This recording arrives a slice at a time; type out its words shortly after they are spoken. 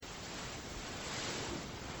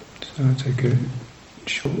So I'll take a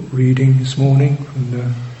short reading this morning from the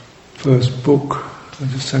first book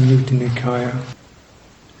of the Samyutta Nikaya.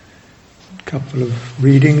 A couple of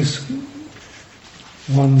readings.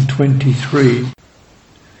 123.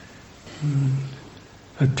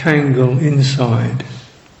 A tangle inside,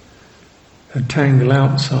 a tangle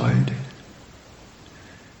outside.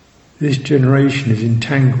 This generation is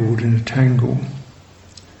entangled in a tangle.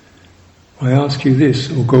 I ask you this,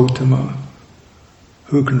 O Gautama,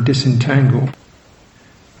 who can disentangle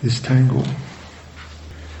this tangle?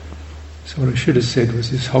 So what I should have said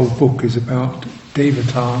was this whole book is about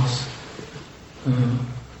devatas,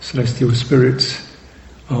 celestial spirits,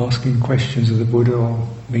 asking questions of the Buddha or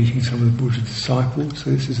meeting some of the Buddha's disciples. So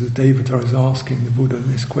this is the devata is asking the Buddha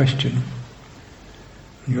this question.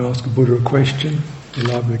 When you ask a Buddha a question, you're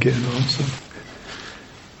liable to get an answer.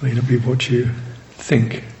 It may not be what you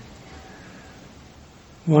think.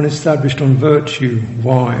 One established on virtue,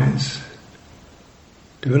 wise,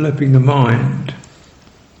 developing the mind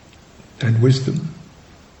and wisdom.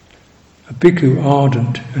 A bhikkhu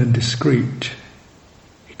ardent and discreet,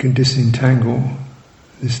 he can disentangle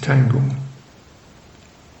this tangle.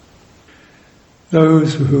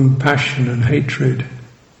 Those for whom passion and hatred,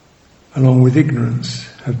 along with ignorance,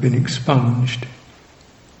 have been expunged,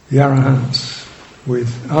 the arahants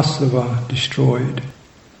with asava destroyed,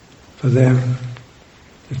 for them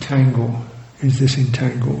the tangle is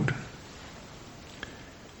disentangled.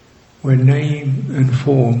 When name and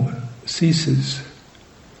form ceases,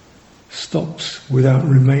 stops without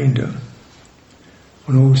remainder,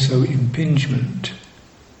 and also impingement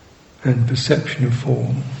and perception of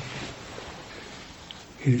form,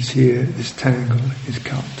 it is here this tangle is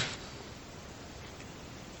cut.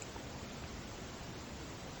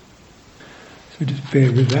 So just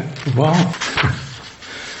bear with that for a while.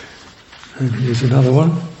 And here's another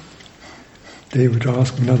one. They would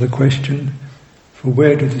ask another question, for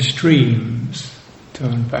where do the streams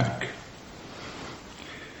turn back?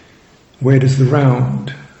 Where does the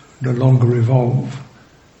round no longer revolve?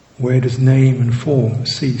 Where does name and form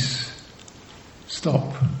cease,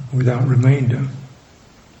 stop without remainder?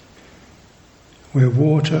 Where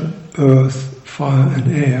water, earth, fire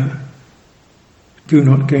and air do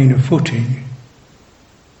not gain a footing,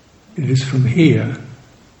 it is from here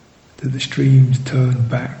that the streams turn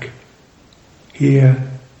back. Here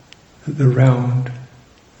that the round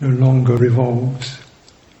no longer revolves.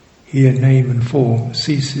 Here name and form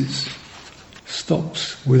ceases,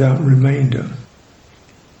 stops without remainder.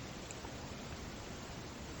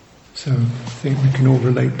 So I think we can all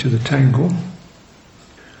relate to the tangle.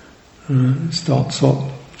 It starts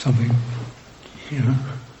off something,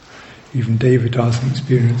 even devatas can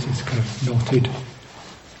experience this kind of knotted,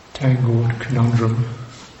 tangled conundrum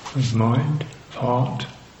of mind, of heart.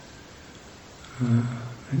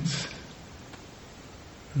 It's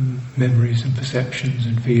memories and perceptions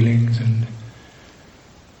and feelings and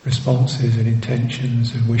responses and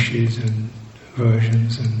intentions and wishes and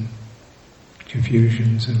aversions and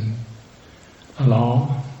confusions and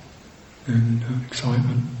alarm and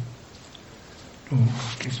excitement. It all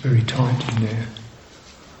gets very tight in there.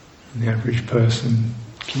 And the average person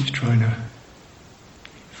keeps trying to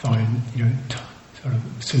find, sort of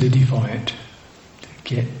solidify it, to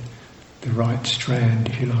get the right strand,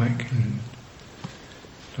 if you like, and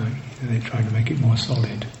they're trying to make it more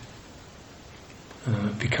solid,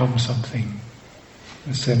 become something,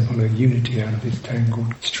 assemble a unity out of these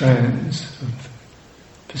tangled strands of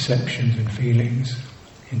perceptions and feelings,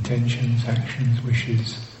 intentions, actions,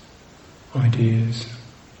 wishes, ideas,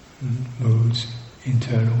 moods,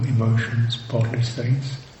 internal emotions, bodily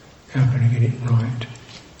states. How can I get it right?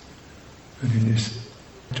 And in this,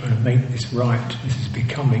 trying to make this right, this is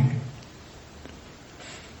becoming.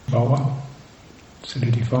 Bhava,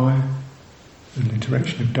 solidify, and the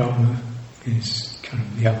direction of Dharma is kind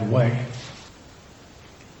of the other way.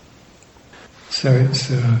 So it's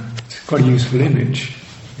quite a useful image.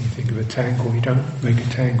 When you think of a tangle, you don't make a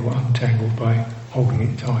tangle untangled by holding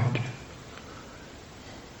it tight,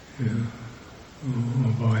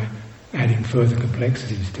 or by adding further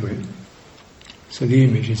complexities to it. So the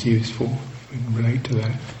image is useful. We can relate to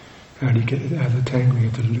that. How do you get it out of the tangle? You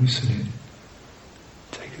have to loosen it.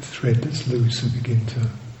 Take a thread that's loose and begin to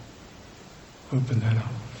open that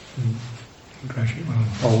up, and gradually it will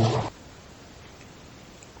unfold.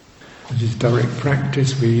 This is direct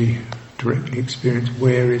practice. We directly experience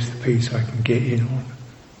where is the piece I can get in on,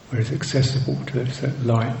 where it's accessible to that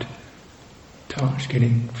light touch.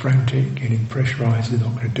 Getting frantic, getting pressurised is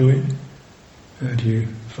not going to do it. How do you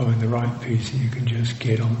find the right piece that you can just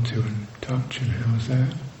get onto and touch, and how's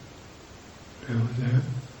that? How's that?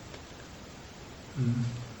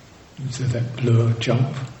 So that blur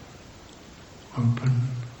jump, open,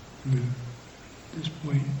 just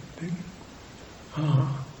wait, think,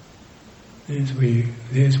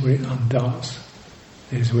 there's where it undoes.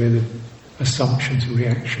 There's where the assumptions and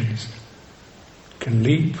reactions can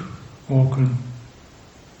leap or can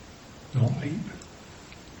not leap.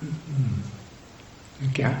 The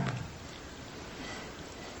gap.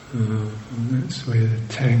 And that's where the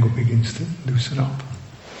tangle begins to loosen up.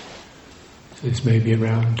 So this may be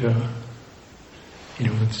around,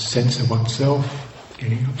 the sense of oneself,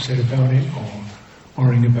 getting upset about it or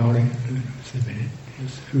worrying about it. Just a minute,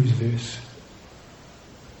 who's this?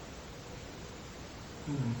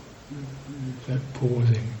 That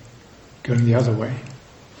pausing, going the other way,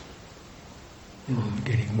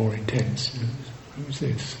 getting more intense. Who's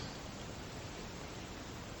this?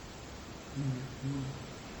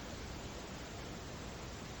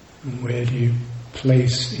 And where do you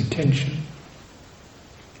place intention?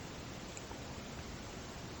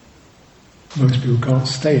 Most people can't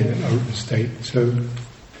stay in that open state, so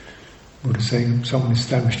Buddha's saying someone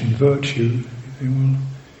established in virtue, you think, well,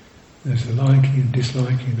 there's the liking and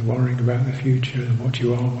disliking, the worrying about the future and what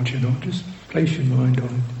you are and what you're not. Just place your mind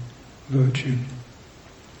on virtue.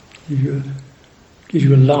 Gives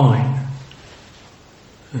you a line.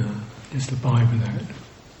 Just abide with that.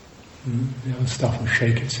 The other stuff will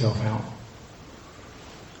shake itself out.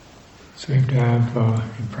 So we have to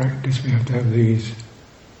have, in practice, we have to have these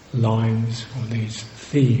lines or these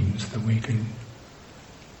themes that we can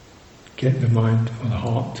get the mind or the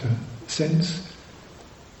heart to sense.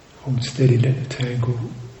 Hold steady, let the tangle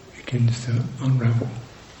begins to unravel.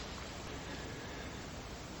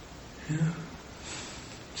 Yeah.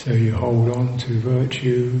 So you hold on to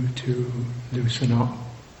virtue, to loosen up,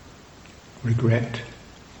 regret,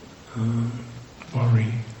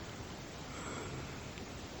 worry,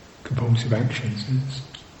 compulsive actions.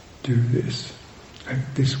 Do this,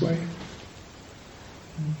 act this way.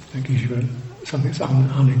 That gives you something that's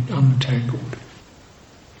untangled.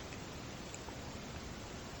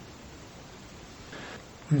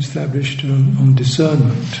 Established on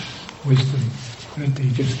discernment, wisdom.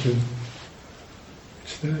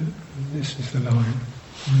 This is the line.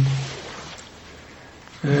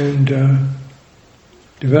 And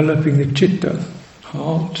developing the citta,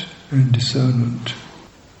 heart and discernment.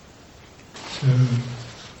 So,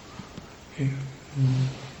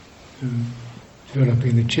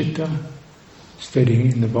 developing the citta,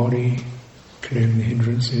 steadying in the body, clearing the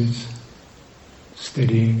hindrances,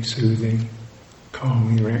 steadying, soothing,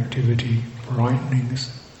 calming the reactivity, brightening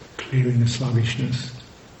this, clearing the sluggishness.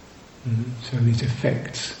 So these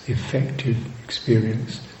effects, the effective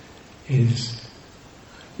experience is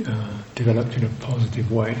developed in a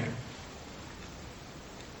positive way.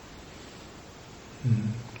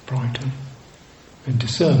 Brighten. And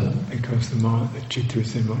discernment, because the mind, the citta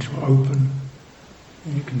is then much more open,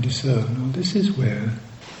 and you can discern, this is where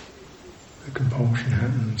the compulsion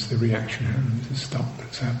happens, the reaction happens, the stuff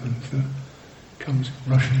that happens, that comes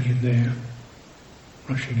rushing in there,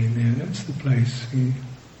 that's the place. You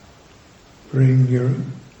bring your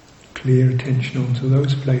clear attention onto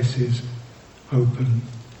those places, open,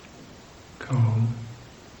 calm,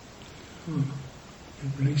 it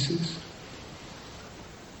releases.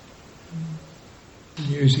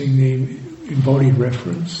 Using the embodied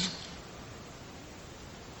reference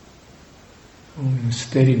on the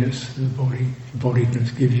steadiness the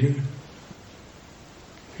embodiedness gives you.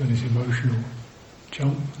 Feel this emotional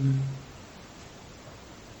jump, and then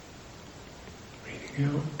breathing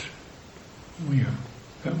out.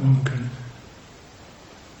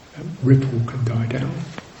 That ripple can die down,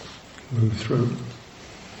 move through.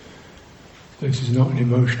 This is not an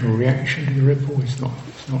emotional reaction to the ripple, it's not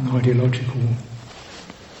an ideological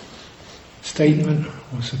statement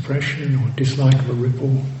or suppression or dislike of a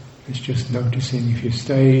ripple. It's just noticing if you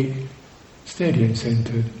stay steady and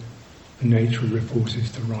centered, the nature of ripples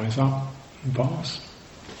is to rise up and pass.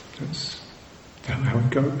 That's how it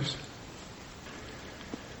goes.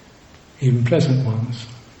 Even pleasant ones.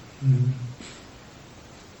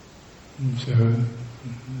 So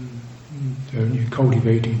you're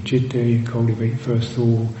cultivating citta, you cultivate first of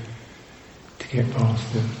all to get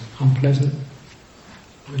past the unpleasant,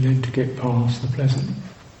 and then to get past the pleasant.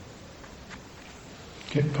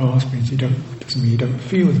 Get past means doesn't mean you don't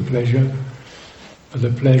feel the pleasure, but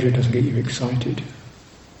the pleasure doesn't get you excited.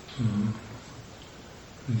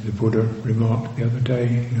 As the Buddha remarked the other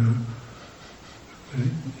day,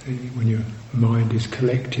 when your mind is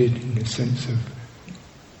collected in a sense of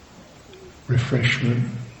refreshment,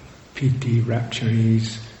 piti, rapture,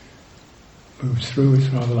 ease, moves through, it's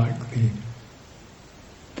rather like the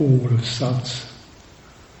ball of suds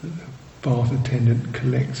The bath attendant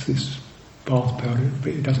collects this bath powder,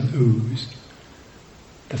 but it doesn't ooze,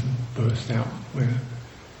 doesn't burst out, where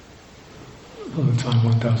all the time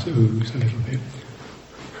one does ooze a little bit,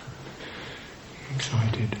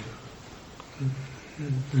 excited.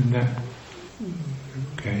 And that,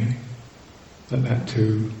 okay, that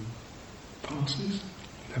too passes,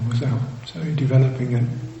 levels out. So you're developing a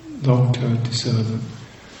long-term discernment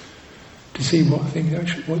to see what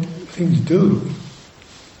things do,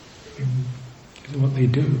 what they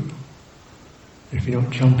do. And if you're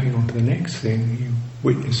not jumping onto the next thing, you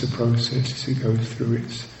witness the process as it goes through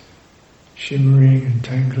its shimmering and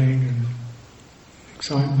tangling and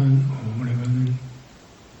excitement or whatever, and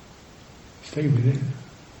stay with it.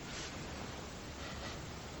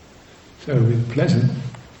 So with pleasant,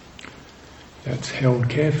 that's held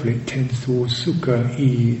carefully, it tends towards sukha,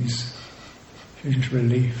 ease, just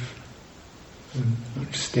relief, and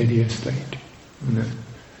much steadier state, and that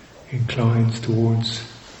inclines towards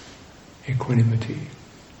equanimity.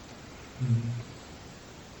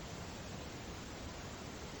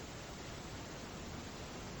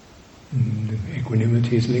 And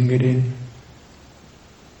equanimity is lingered in,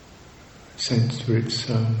 sense for its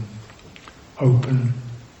open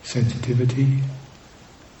sensitivity,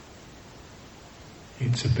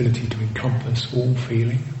 its ability to encompass all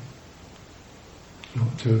feeling,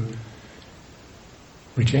 not to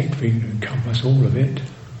reject feeling, to encompass all of it,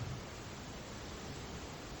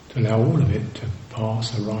 to allow all of it to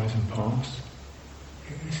pass, arise and pass.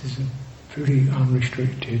 This is a pretty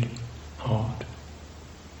unrestricted heart.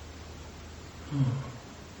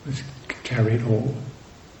 Let's carry it all.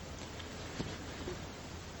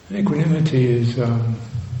 And equanimity is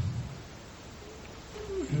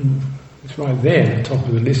it's right there at the top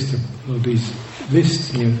of the list of these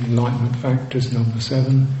lists, enlightenment factors, number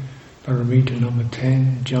 7, paramita number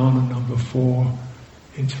 10, jhana number 4,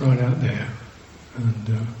 it's right out there.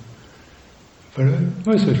 And but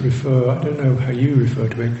most of us refer, I don't know how you refer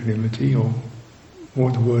to equanimity or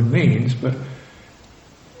what the word means, but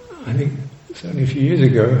I think certainly a few years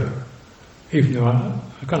ago, even though I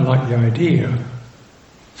kind of liked the idea,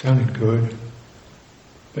 sounded good,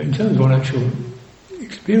 but in terms of what actual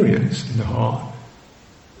experience in the heart,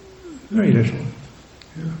 very little.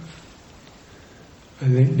 Yeah.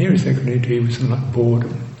 And the nearest equanimity was something like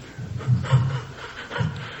boredom,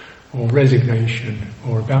 or resignation,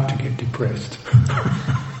 or about to get depressed.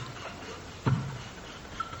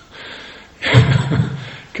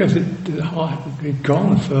 Because the heart had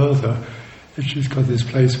gone further. It's just got this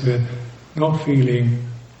place where not feeling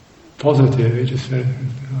positive, it just said,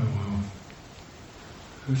 oh well,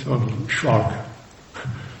 it's sort of a shrug.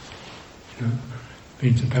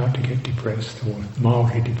 Means about to get depressed, or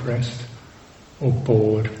mildly depressed, or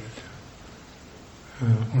bored,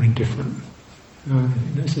 or indifferent.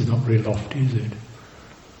 This is not really lofty, is it?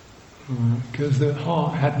 Because the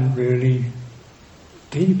heart hadn't really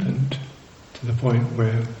deepened to the point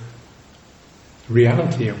where the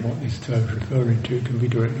reality of what this term is referring to can be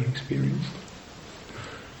directly experienced.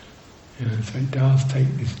 So it does take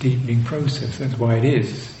this deepening process. That's why it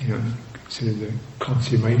is, considered the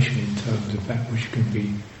consummation in terms of that which can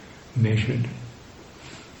be measured.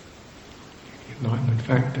 Enlightenment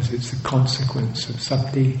factors, it's the consequence of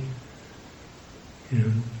sati.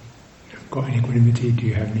 You've got an equanimity, do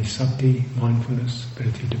you have any sati, mindfulness,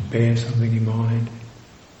 ability to bear something in mind,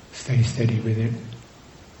 stay steady with it,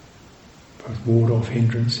 both ward off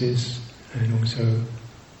hindrances and also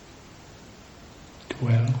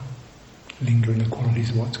dwell, linger in the qualities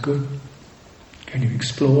of what's good. Can you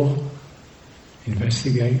explore,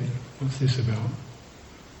 investigate, what's this about?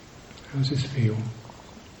 How does this feel?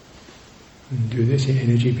 And do this, your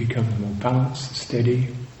energy becomes more balanced, steady.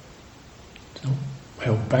 It's not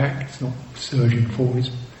held back, it's not surging forwards,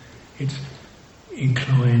 it's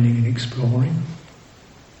inclining and exploring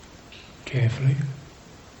carefully.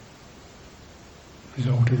 The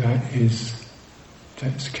result of that is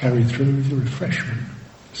that's carried through the refreshment.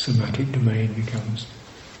 The somatic domain becomes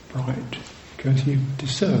bright because you've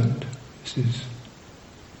discerned this is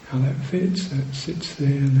how that fits, that sits there,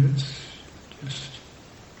 and that's just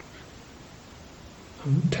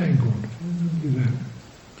untangled. Look at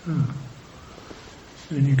that.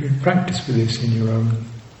 And you can practice with this in your own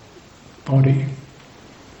body.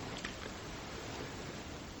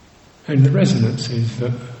 And the resonance is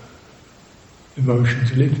that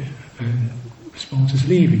emotions live and responses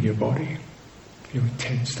leave in your body. You feel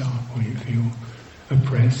tensed up, or you feel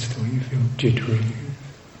oppressed, or you feel jittery.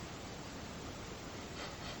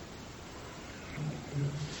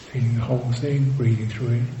 Feeling the whole thing, breathing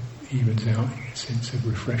through it, evens out, you get a sense of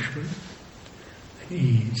refreshment and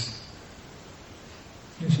ease.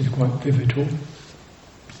 This is quite pivotal,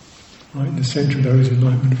 right in the centre of those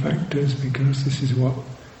enlightenment factors, because this is what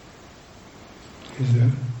is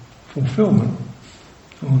the fulfillment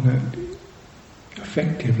on that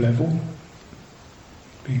affective level.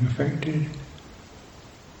 Being affected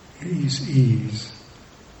is ease,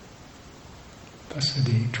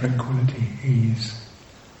 passaddhi, tranquility, ease.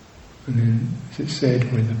 And then, as it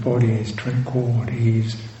said, when the body is tranquil, at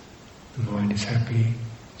ease, the mind is happy,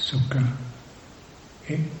 sukha,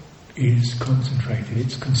 it is concentrated,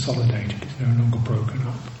 it's consolidated, it's no longer broken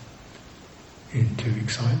up into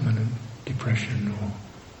excitement and depression or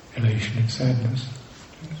elation and sadness.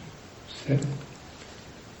 And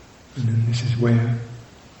then this is where,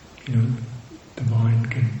 the mind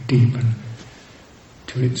can deepen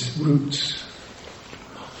to its roots.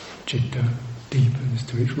 Citta deepens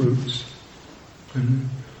to its roots. And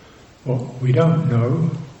what we don't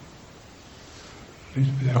know is,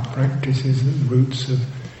 without practice, is that the roots of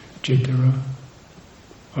citta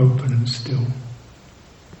are open and still.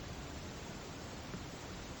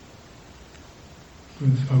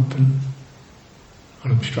 It's open,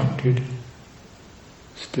 unobstructed,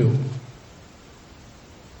 still.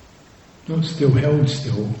 Not still held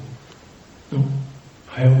still, not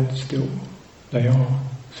held still, they are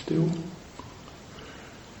still.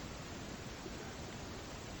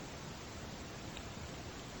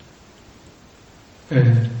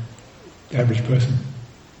 And the average person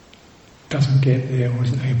doesn't get there or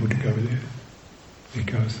isn't able to go there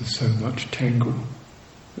because there's so much tangle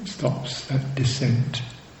that stops that descent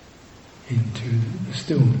into the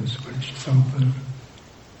stillness where it's just open.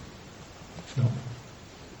 It's not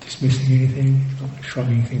dismissing anything, it's not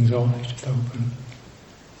shrugging things off, it's just open.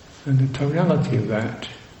 And the tonality of that,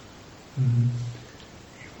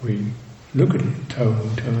 if we look at it in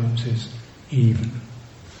tonal terms, is even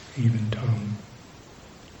tone,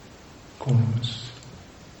 equanimous.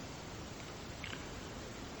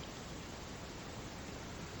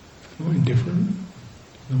 It's not indifferent,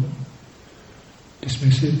 not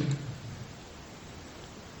dismissive.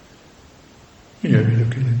 You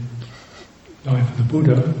look at the life of the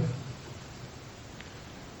Buddha,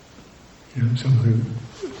 someone who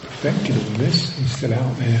perfected all this, he's still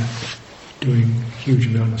out there doing a huge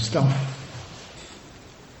amount of stuff.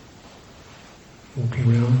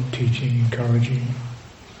 Walking around, teaching, encouraging,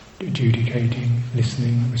 adjudicating,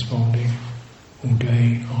 listening, responding, all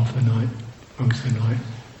day, half the night, most of the night,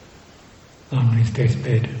 on his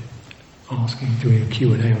deathbed, asking, doing a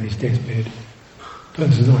Q&A on his deathbed. The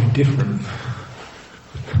person's not indifferent.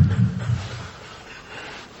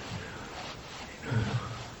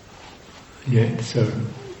 Yet, so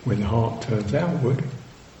when the heart turns outward,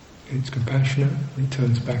 it's compassionate, it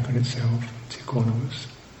turns back on itself, it's equanimous.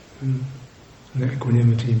 And that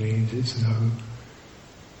equanimity means it's no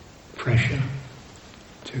pressure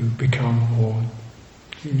to become, or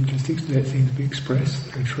just let things be expressed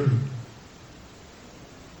that are true.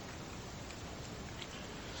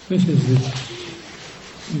 This is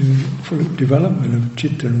the full development of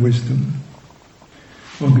citta and wisdom.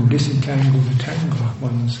 One can disentangle the tangle of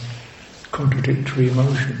one's contradictory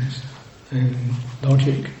emotions and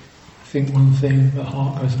logic. Think one thing, the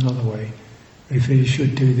heart goes another way. If you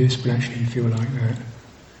should do this, but actually you feel like that.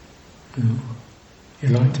 You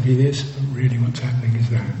like to be this, but really what's happening is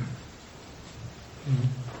that.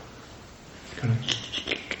 Kind of,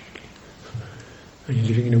 and you're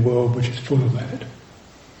living in a world which is full of that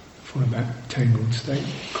tangled state,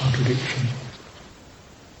 contradiction.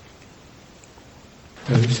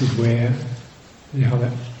 So this is where, how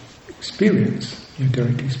that experience, your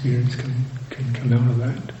direct experience can come out of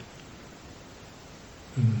that.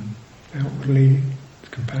 Outwardly, it's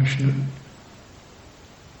compassionate.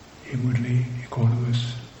 Inwardly,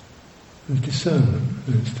 equanimous. There's discernment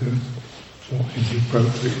as to what is the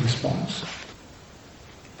appropriate response.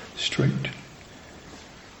 Straight.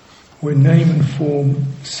 When name and form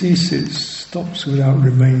ceases, stops without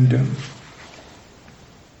remainder.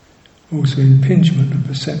 Also impingement of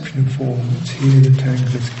perception of form, it's here the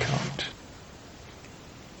tangle is cut.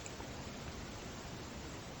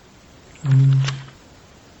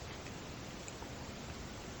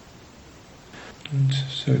 And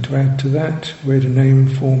so to add to that, where the name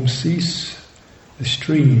and form cease, the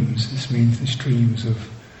streams, this means the streams of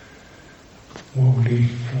worldly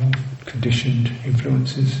or conditioned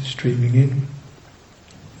influences streaming in.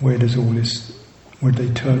 Where does all this, where they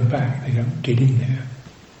turn back, they don't get in there.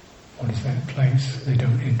 What is that place they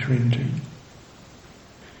don't enter into?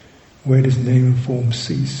 Where does name and form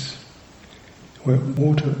cease? Where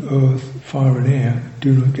water, earth, fire and air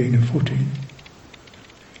do not gain a footing.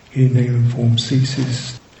 Here name and form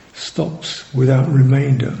ceases, stops without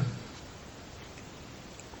remainder.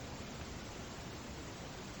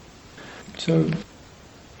 So,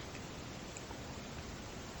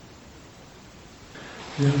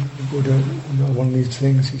 the Buddha, one of these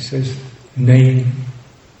things, he says, name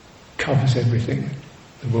covers everything.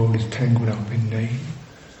 The world is tangled up in name.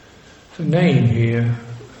 So name here,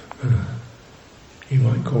 you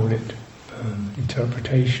might call it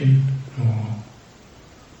interpretation or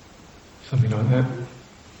something like that.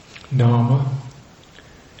 Nama,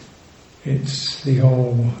 it's the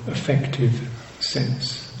whole affective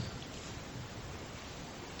sense,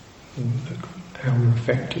 how we're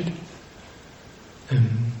affected and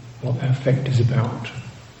what that effect is about.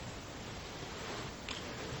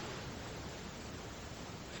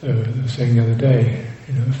 So I was saying the other day,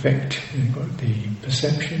 affect, you've got the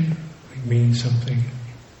perception, it means something,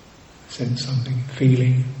 sense something,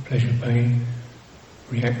 feeling, pleasure, pain,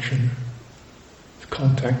 reaction,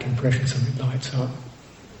 contact, impression, something lights up,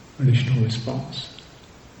 volitional response,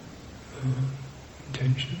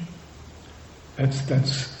 intention.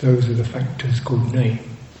 Those are the factors called name.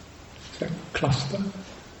 It's that cluster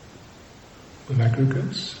of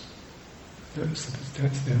aggregates. That's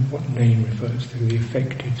what name refers to, the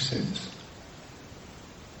affective sense.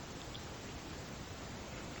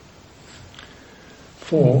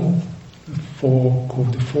 Form,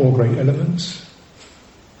 called the four great elements: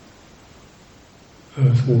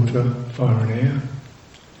 earth, water, fire and air.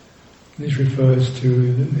 This refers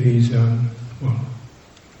to these,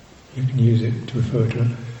 you can use it to refer to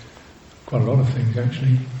quite a lot of things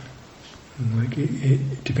actually. And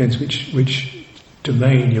it depends which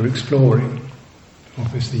domain you're exploring.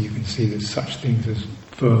 Obviously you can see there's such things as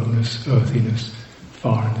firmness, earthiness,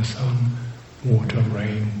 fire in the sun, water,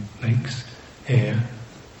 rain, lakes, air.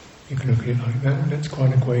 You can look at it like that. That's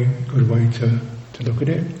quite a good way to look at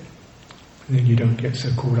it. And then you don't get so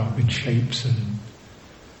caught up in shapes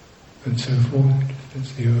and so forth.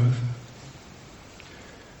 That's the earth.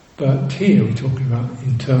 But here we're talking about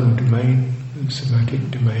internal domain, the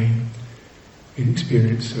somatic domain, the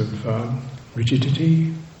experience of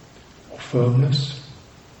rigidity or firmness.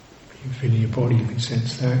 You feel in your body, you can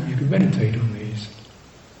sense that. You can meditate on these.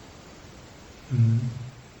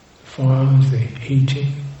 Fires, the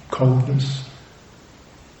heating, coldness,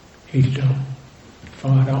 heated up,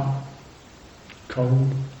 fired up,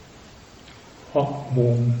 cold, hot,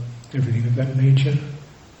 warm, everything of that nature.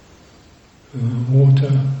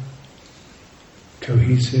 Water,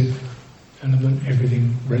 cohesive element,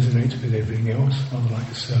 everything resonates with everything else, rather like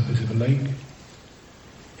the surface of a lake.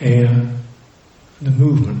 Air, the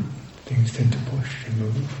movement, things tend to push and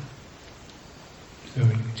move. So you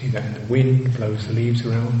can see that in the wind, blows the leaves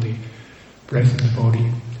around, the breath in the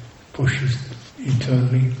body pushes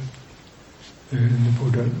internally. And the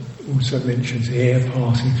Buddha also mentions air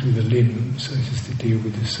passing through the limbs, so this is to deal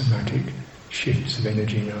with the somatic shifts of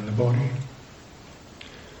energy around the body.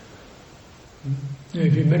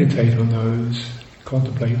 If you meditate on those,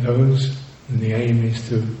 contemplate those, and the aim is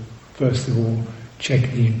to, first of all,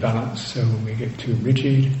 check the imbalance. So when we get too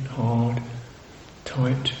rigid, hard,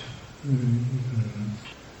 tight,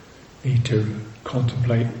 need to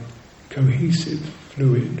contemplate cohesive,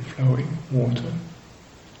 fluid, flowing water.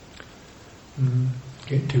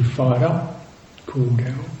 Get too fired up, cool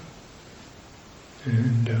down,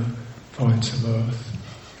 and find some earth,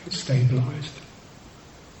 get stabilised.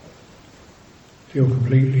 Feel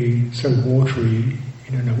completely so watery,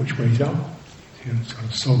 you don't know which way's up. It's kind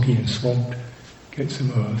of soggy and swamped. Get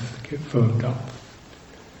some earth, get firmed up.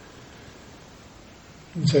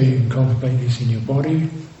 And so you can contemplate this in your body,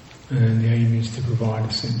 and the aim is to provide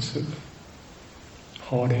a sense of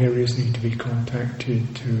hard areas need to be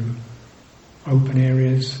contacted to open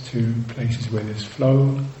areas, to places where there's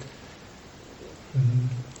flow.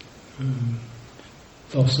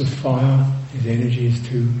 Loss of fire, his energy is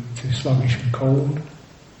too sluggish and cold.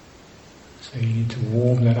 So you need to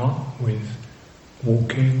warm that up with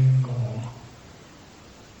walking or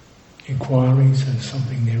inquiring, so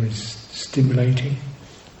something there is stimulating,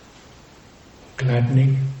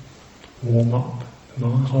 gladdening, warm up the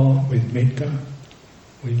heart with metta,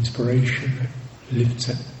 with inspiration that lifts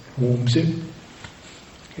it, warms it.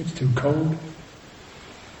 Gets too cold,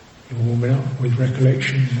 you warm it up with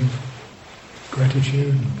recollections of gratitude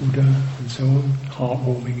and Buddha and so on,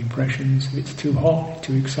 heartwarming impressions. If it's too hot,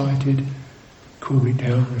 too excited, cool it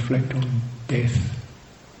down, reflect on death,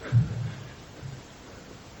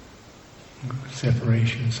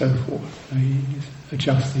 separation and so forth. You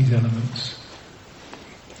adjust these elements.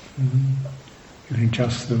 You can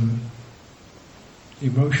adjust them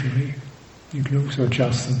emotionally. You can also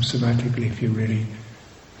adjust them somatically if you really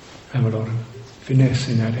have a lot of finesse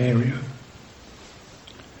in that area.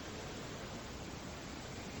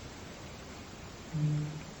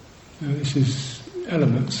 This is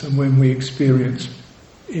elements, and when we experience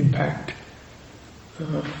impact,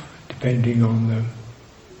 depending on the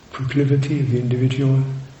proclivity of the individual,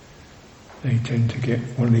 they tend to get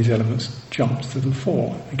one of these elements jumps to the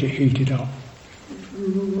fore. They get heated up,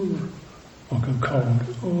 or go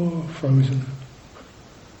cold, frozen.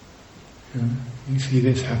 You see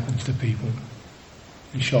this happens to people.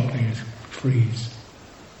 They shortly freeze,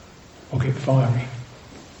 or get fiery.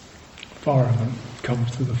 Fire element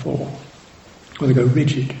comes to the fore. Or they go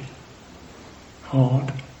rigid,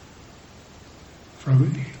 hard,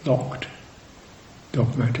 frozen, locked,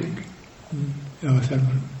 dogmatic. Earth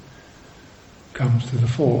element comes to the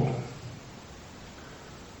fore.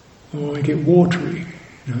 Or I get watery,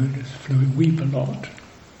 just fluid, weep a lot,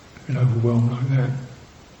 get overwhelmed like that.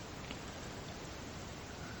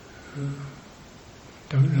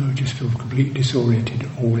 Don't know, just feel completely disoriented,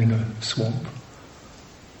 all in a swamp.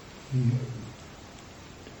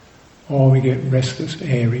 Or we get restless,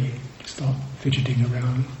 airy, start fidgeting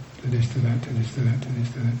around, to this, to that, to this, to that, to this,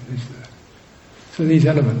 to that, to this, to that. So these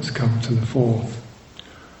elements come to the fore.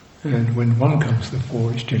 And when one comes to the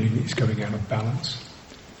fore, it's going out of balance.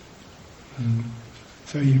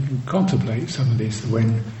 So you can contemplate some of this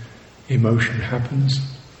when emotion happens,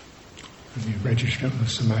 and you register on the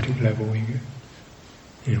somatic level,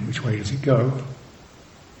 which way does it go?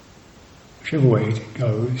 Whichever way it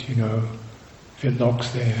goes, if it locks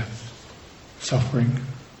there, suffering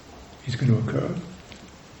is going to occur.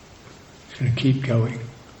 It's going to keep going.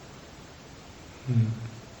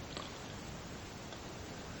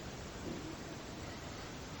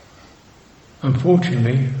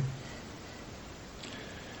 Unfortunately,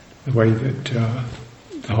 the way that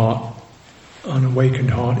the heart,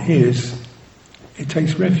 unawakened heart is, it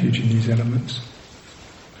takes refuge in these elements.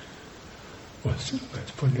 Well,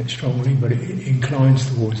 that's putting it strongly, but it inclines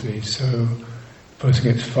towards these, so the person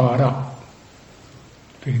gets fired up.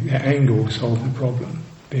 Their anger will solve the problem.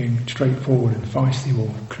 Being straightforward and feisty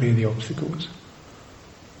will clear the obstacles.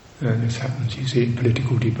 And this happens, you see in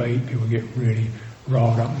political debate, people get really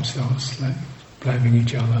riled up and start blaming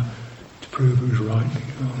each other to prove who's right.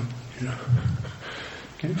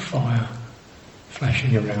 Get fire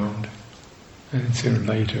flashing around, and sooner or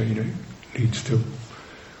later, it leads to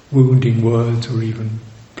wounding words or even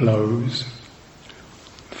blows.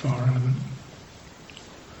 Fire element.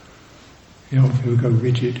 People go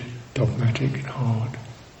rigid, dogmatic, and hard.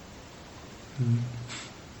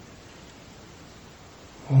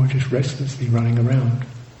 Or just restlessly running around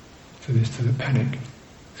to the panic.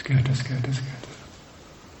 Scatter, scatter, scatter.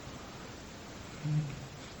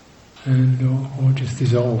 And or just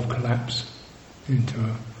dissolve, collapse into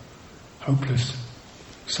a hopeless,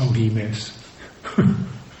 soggy mess.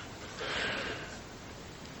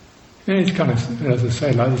 And it's kind of, as I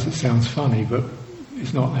say, like this, it sounds funny, but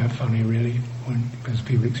it's not that funny really, because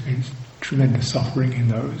people experience tremendous suffering in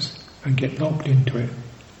those and get locked into it.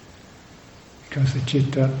 Because the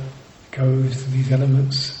citta goes to these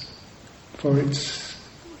elements for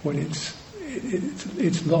when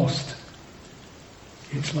it's lost.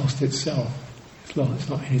 It's lost itself. It's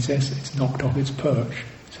not in its essence. It's knocked off its perch.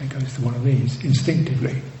 So it goes to one of these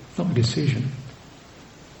instinctively. It's not a decision.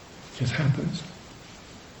 It just happens.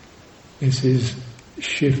 This is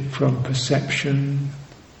shift from perception,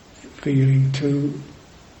 feeling, to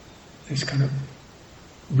this kind of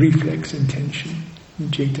reflex intention,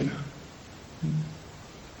 cetana.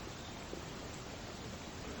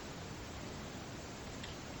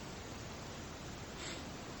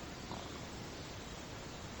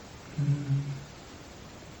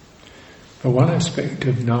 But one aspect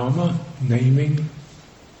of nama, naming,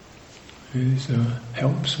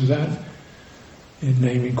 helps with that. In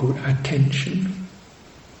naming called attention.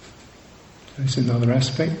 That's another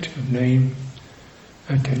aspect of name,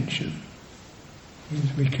 attention.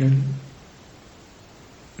 We can,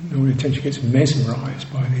 normally attention gets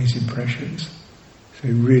mesmerised by these impressions. So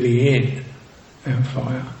really in our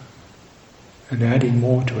fire and adding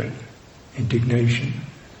more to it, indignation.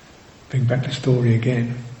 Bring back the story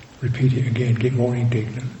again, repeat it again, get more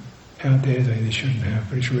indignant. How dare they shouldn't have,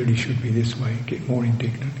 but it really should be this way. Get more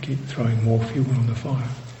indignant, keep throwing more fuel on the fire.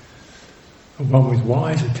 And one with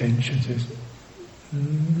wise attention says,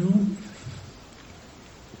 no,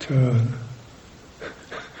 turn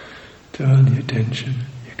the attention.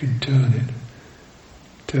 You can turn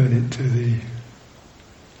it to the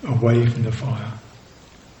away from the fire.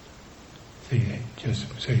 So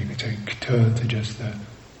you can turn to just the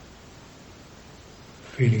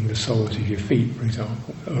feeling the soles of your feet, for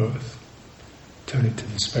example, earth. Turn it to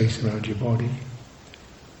the space around your body.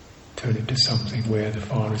 Turn it to something where the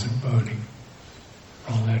fire isn't burning.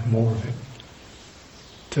 I'll add more of it.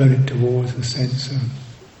 turn it towards the sense of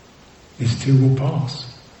this too will pass.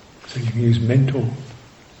 So you can use mental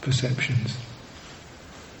perceptions.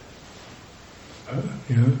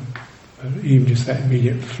 Even just that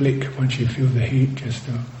immediate flick, once you feel the heat, just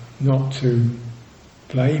not to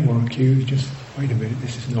blame or accuse, just wait a minute,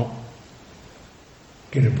 this is not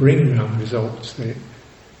going to bring around the results that it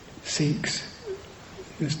seeks.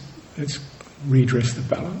 Let's redress the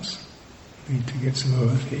balance. We need to get some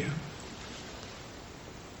earth here.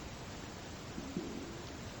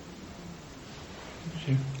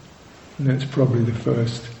 And that's probably the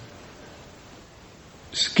first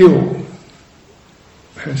skill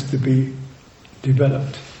has to be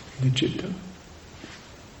developed in the citta.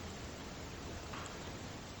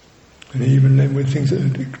 And even then with things that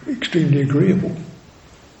are extremely agreeable,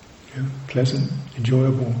 pleasant,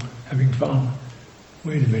 enjoyable, having fun.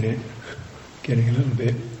 Wait a minute, getting a little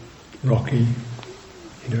bit rocky,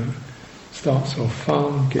 starts off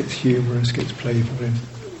fun, gets humorous, gets playful, then,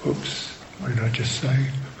 oops, what did I just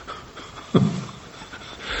say?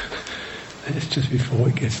 It's just before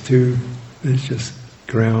it gets too, let's just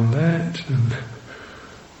ground that and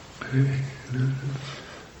move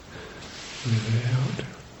it out.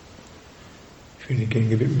 If you're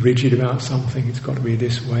getting a bit rigid about something, it's got to be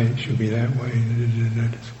this way, it should be that way,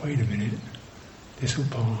 just wait a minute, this will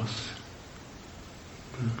pass.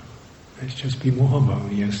 Let's just be more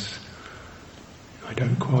harmonious. I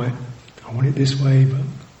want it this way, but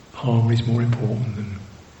harmony is more important than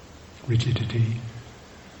rigidity.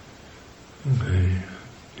 Okay,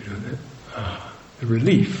 the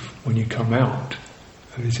relief when you come out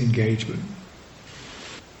of this engagement,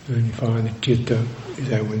 and you find that citta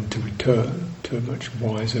is able to return to a much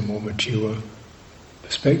wiser, more mature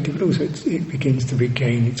perspective, but also it begins to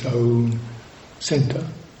regain its own centre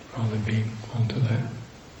rather than being onto that.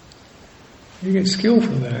 You get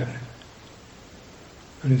skillful at that,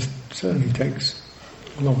 and it certainly takes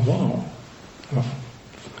a long while. Well,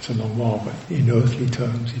 it's a long while, but in earthly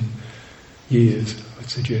terms, in years, I'd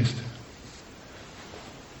suggest.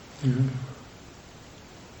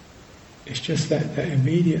 It's just that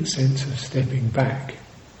immediate sense of stepping back,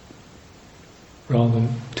 rather than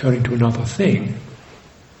turning to another thing.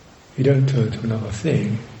 You don't turn to another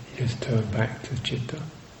thing, you just turn back to citta.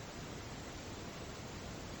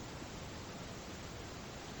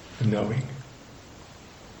 The knowing.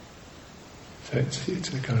 So it's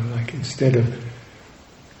a kind of like, instead of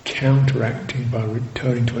counteracting by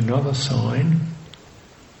returning to another sign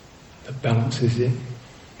that balances it,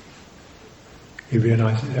 you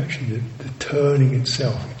realise it's actually the turning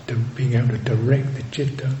itself, being able to direct the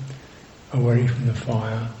citta away from the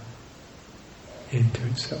fire into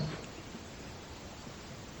itself.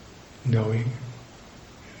 Knowing,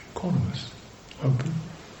 equanimous, open.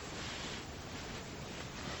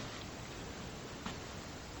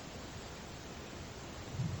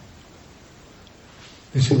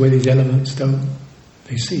 This is where these elements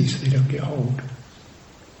they cease, they don't get hold.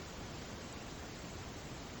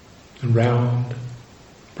 The round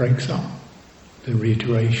breaks up. The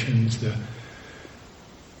reiterations, the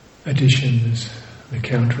additions, the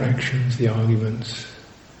counteractions, the arguments,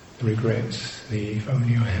 the regrets, the if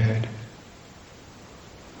only I had,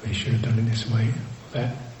 they should have done it this way,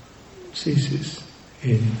 that ceases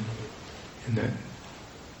in that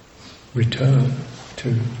return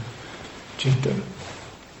to citta.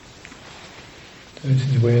 So this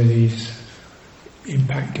is where these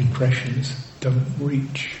impact impressions don't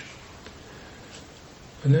reach.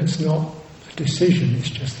 And that's not a decision,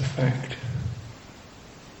 it's just a fact.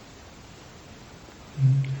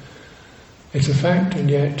 It's a fact, and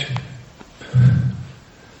yet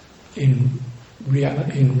in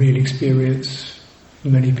real experience, for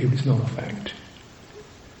many people it's not a fact.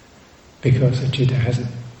 Because the citta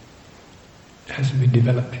hasn't been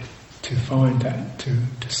developed to find that,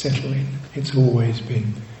 to settle in. It's always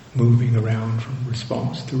been moving around from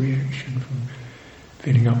response to reaction, from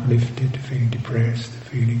feeling uplifted to feeling depressed, to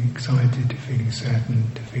feeling excited, to feeling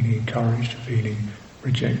saddened, to feeling encouraged, to feeling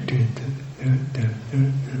rejected.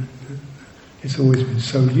 It's always been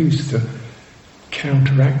so used to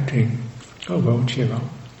counteracting. Oh well, cheer up,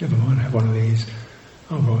 never mind, have one of these.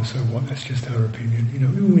 Oh well, so what, that's just our opinion.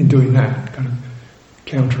 We've been doing that, kind of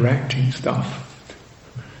counteracting stuff.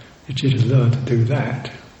 The citta's learned to do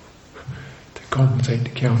that, to compensate,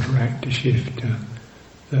 to counteract, to shift,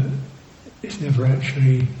 that it's never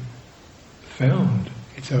actually found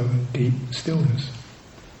its own deep stillness,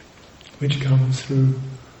 which comes through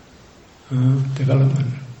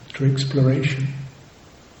development, through exploration,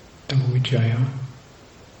 Dhamma-vicaya,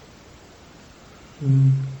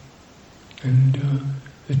 and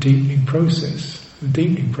the deepening process The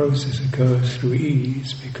deepening process occurs through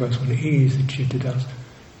ease, because when ease, the citta does,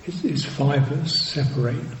 its fibres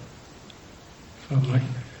separate. So like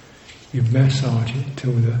you massage it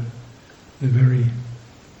till the very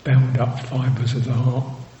bound up fibres of the heart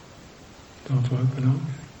start to open up.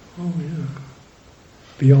 Oh yeah.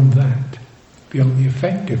 Beyond that, beyond the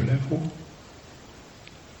affective level,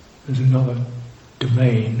 there's another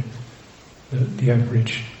domain that the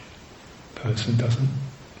average person doesn't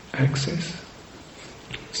access.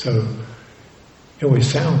 So it always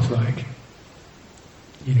sounds like,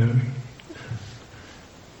 you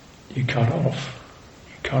cut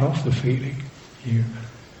off the feeling, you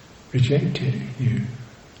reject it,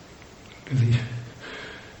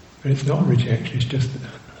 but it's not rejection, it's just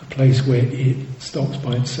a place where it stops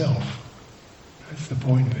by itself. That's the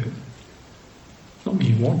point of it. Not that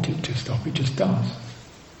you want it to stop, it just does.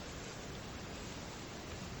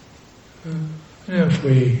 Now if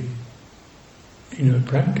we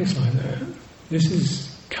practice like that, this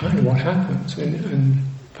is kind of what happens. And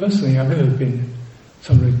personally, I've never been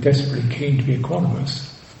someone who's desperately keen to be equanimous.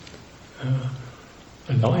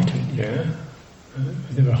 Enlightened, yeah.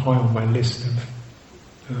 It's never high on my list of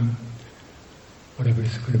whatever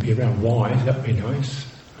is going to be around wise. That'd be nice.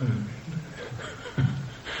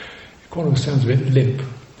 Equanimous sounds a bit limp,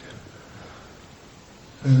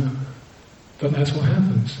 but that's what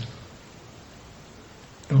happens.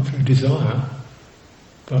 Not through desire,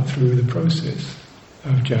 but through the process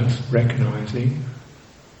of just recognizing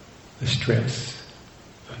the stress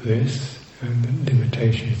of this and the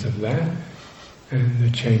limitations of that and the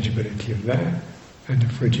changeability of that and the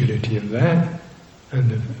fragility of that and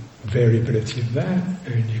the variability of that,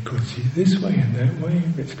 and you could see it this way and that way,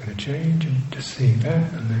 but it's going to change, and just seeing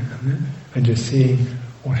that and that and that, and just seeing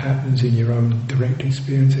what happens in your own direct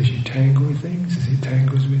experience as you tangle with things, as it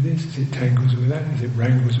tangles with this, as it tangles with that, as it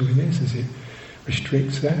wrangles with this, as it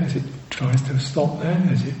restricts that, as it tries to stop that,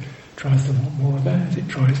 as it tries to want more of that, as it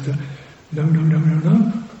tries to no, and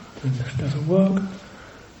that doesn't work.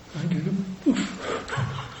 I do the poof.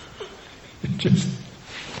 It just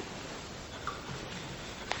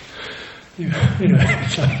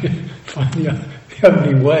it's like you find the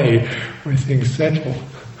only way where things settle,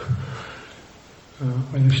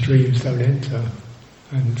 when the streams don't enter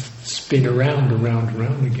and spin around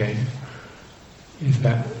again, is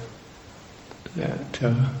that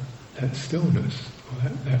stillness, or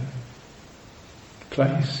that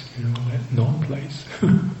place, that non-place.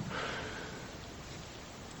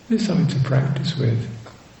 There's something to practice with.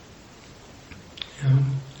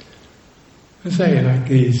 I say, like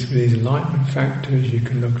these enlightenment factors, you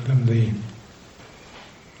can look at them.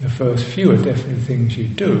 The first few are definitely things you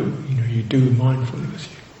do. You do mindfulness.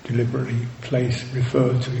 You deliberately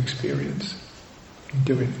refer to experience. You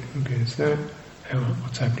do it against that.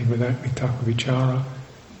 What's happening with that? Vitaka vichara.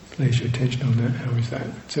 Place your attention on that. How is that?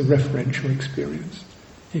 It's a referential experience.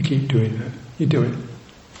 You keep doing that. You do it.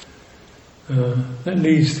 That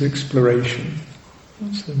leads to exploration.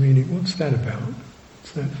 What's the meaning? What's that about?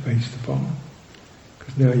 What's that based upon?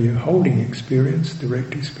 Because now you're holding experience,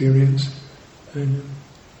 direct experience, and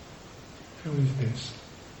how is this?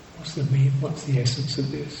 What's the meaning? What's the essence of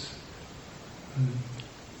this?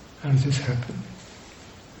 How does this happen?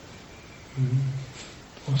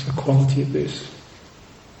 What's the quality of this?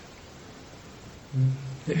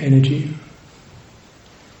 The energy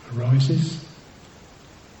arises.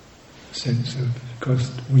 A sense of, because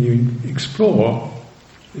when you explore,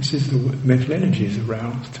 this is the mental energy is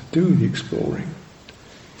aroused to do the exploring.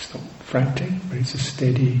 It's not frantic, but it's a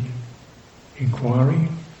steady inquiry,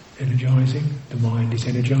 energizing. The mind is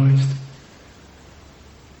energized.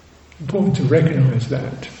 Important to recognize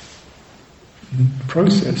that. The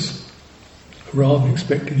process, rather than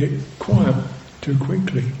expecting it quiet too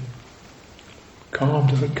quickly. Calm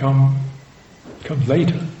doesn't come, it comes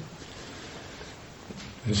later.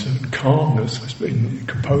 There's a certain calmness,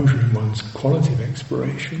 composure in one's quality of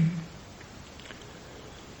exploration.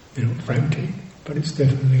 They're not frantic, but it's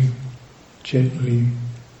definitely gently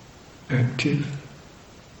active,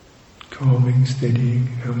 calming, steadying,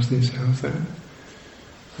 how's this, how's that.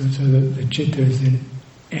 And so that the citta is then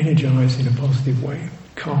energized in a positive way,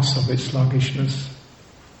 casts off its sluggishness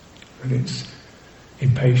and its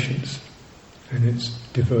impatience and its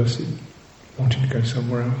diversity, wanting to go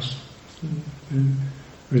somewhere else.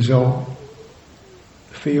 Result,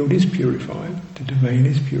 the field is purified, the domain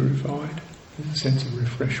is purified, there's a sense of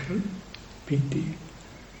refreshment, piti,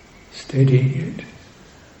 steadying it.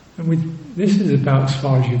 And this is about as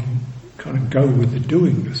far as you can kind of go with the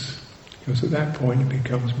doingness, because at that point it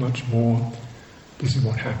becomes much more, this is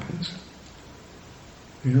what happens.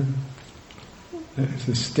 It's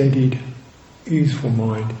a steadied easeful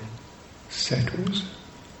mind settles,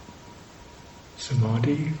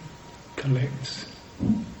 samadhi collects,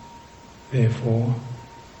 therefore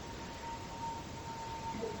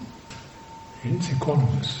it's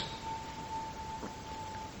equanimous.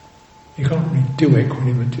 You can't really do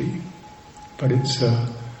equanimity, but it's a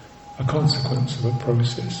consequence of a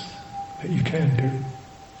process that you can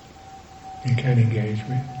do, you can engage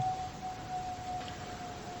with.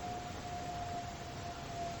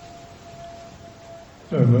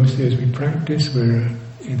 So mostly as we practice, we're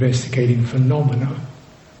investigating phenomena,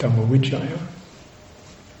 Dhammavicaya.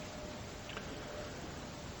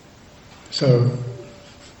 So,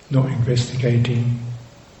 not investigating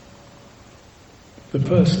the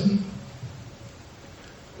person,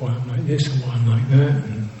 why I'm like this and why I'm like that,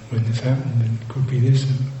 and when this happened and it could be this,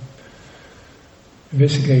 and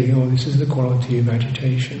investigating, this is the quality of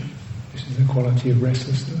agitation, this is the quality of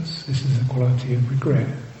restlessness, this is the quality of regret,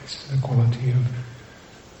 this is the quality of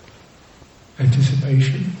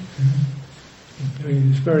anticipation.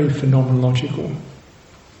 It's very phenomenological.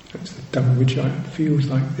 That's the Dhammavicaya. It feels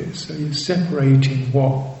like this. So you're separating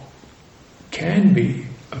what can be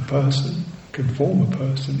a person, can form a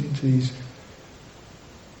person, into these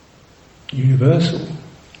universal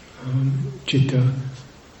citta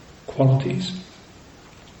qualities,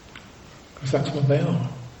 because that's what they are.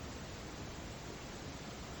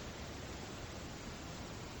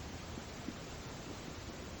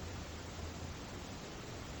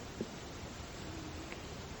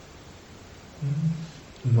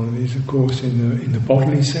 And one of these, of course, in the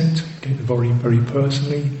bodily sense, you take the body very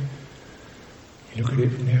personally. You look at it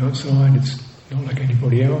from the outside, it's not like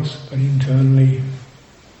anybody else, but internally,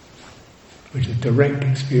 which is a direct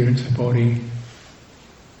experience of body,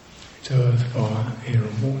 it's earth, fire, air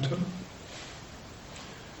and water.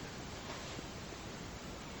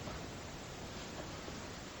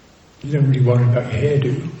 You don't really worry about your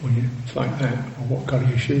hairdo when it's like that, or what colour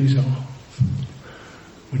your shoes are.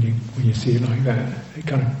 When you see it like that, it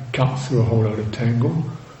kind of cuts through a whole lot of tangle.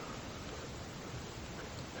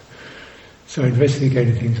 So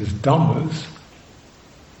investigating things as dhammas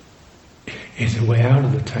is a way out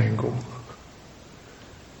of the tangle.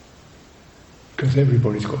 Because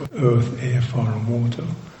everybody's got earth, air, fire and water.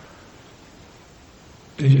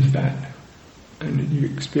 They're just that. And then you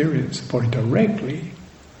experience the body directly.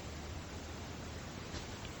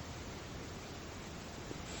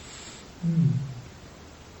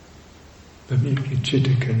 That your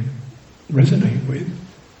citta can resonate with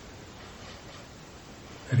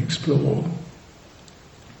and explore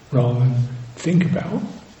rather than think about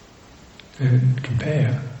and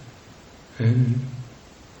compare and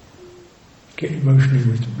get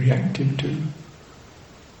emotionally reactive to.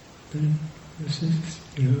 And this is,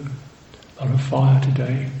 a lot of fire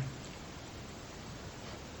today.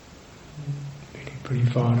 Feeling pretty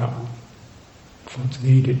fired up. What's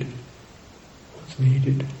needed? What's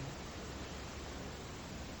needed?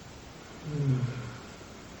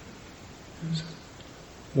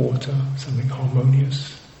 Water, something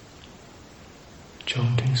harmonious,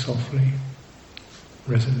 chanting softly,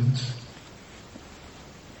 resonance.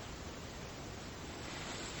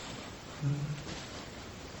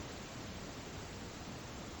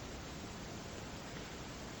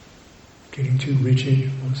 Getting too rigid,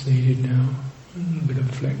 what's needed now? A little bit of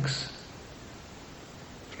flex,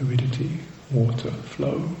 fluidity, water,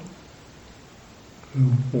 flow.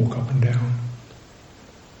 Walk up and down.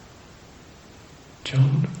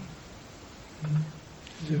 Chant.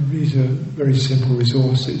 These are very simple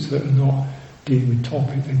resources that are not dealing with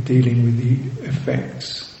topic, they're dealing with the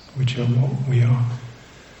effects, which are what we are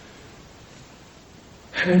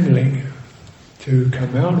handling to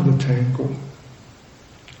come out of the tangle,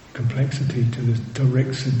 complexity to the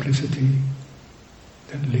direct simplicity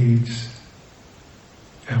that leads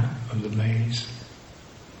out of the maze,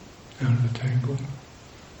 out of the tangle.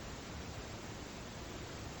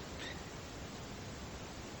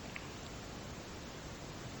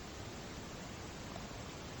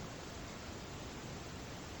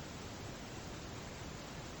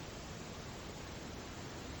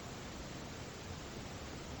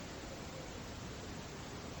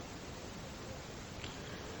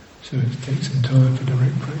 So take some time for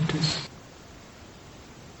direct practice.